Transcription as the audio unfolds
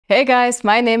Hey guys,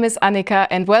 my name is Annika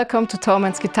and welcome to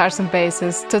Thomann's Guitars and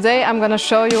Basses. Today I'm gonna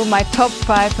show you my top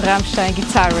 5 Rammstein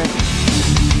guitar riffs.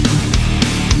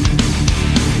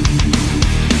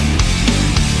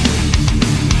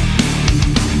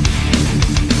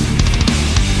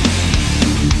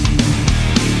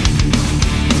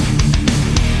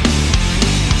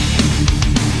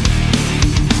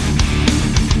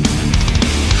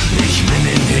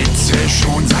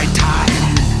 Schon seit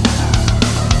Tagen,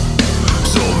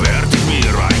 so werd ich mir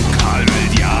ein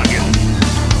Kaltbild jagen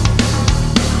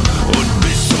und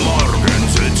bis zum Morgen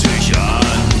sitz ich an,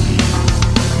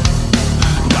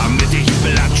 damit ich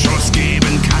Blattschuss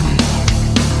geben kann.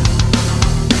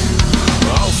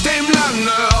 Auf dem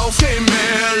Lande, auf dem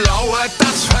Meer lauert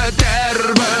das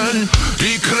Verderben,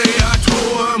 die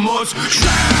Kreatur muss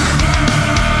sterben.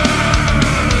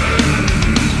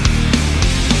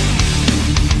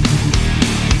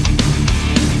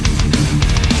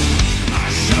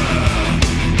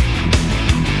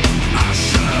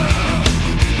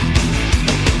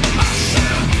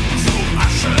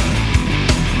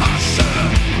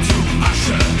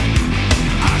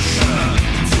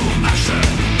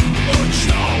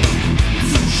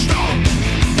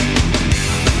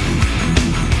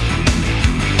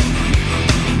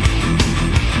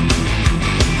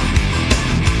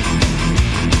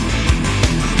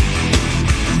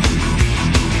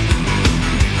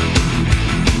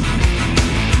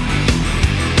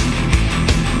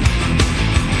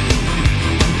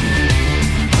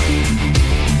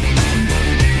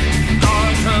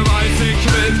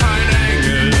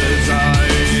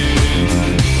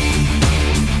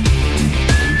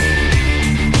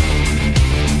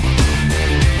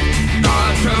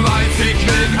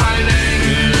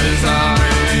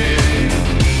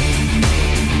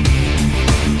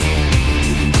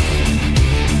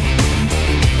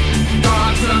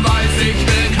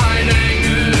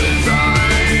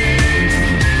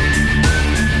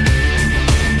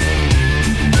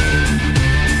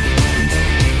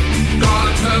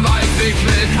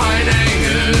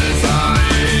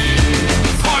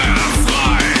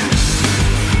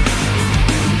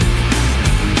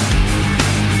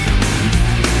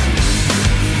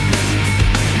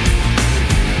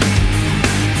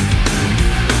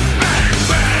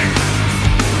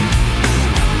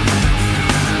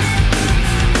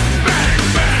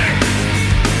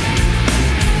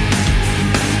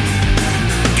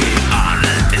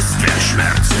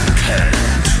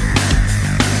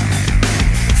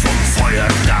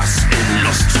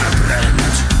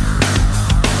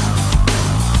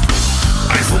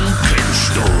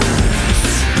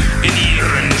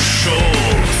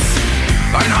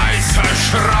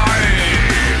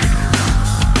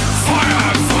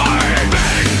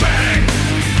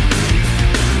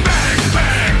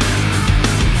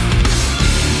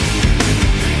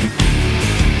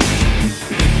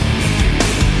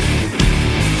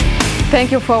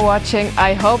 Thank you for watching.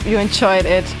 I hope you enjoyed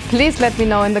it. Please let me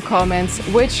know in the comments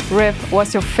which riff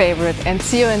was your favorite and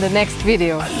see you in the next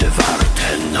video. Alle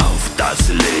warten auf das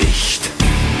Licht.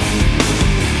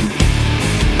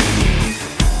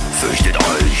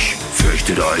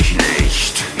 Fürchtet euch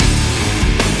nicht.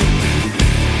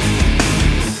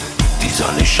 Die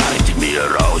Sonne scheint mir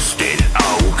aus den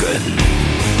Augen.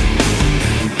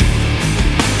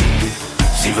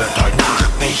 Sie wird heute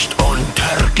Nacht nicht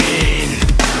untergehen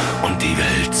und die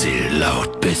Welt zählt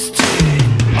laut bis 10.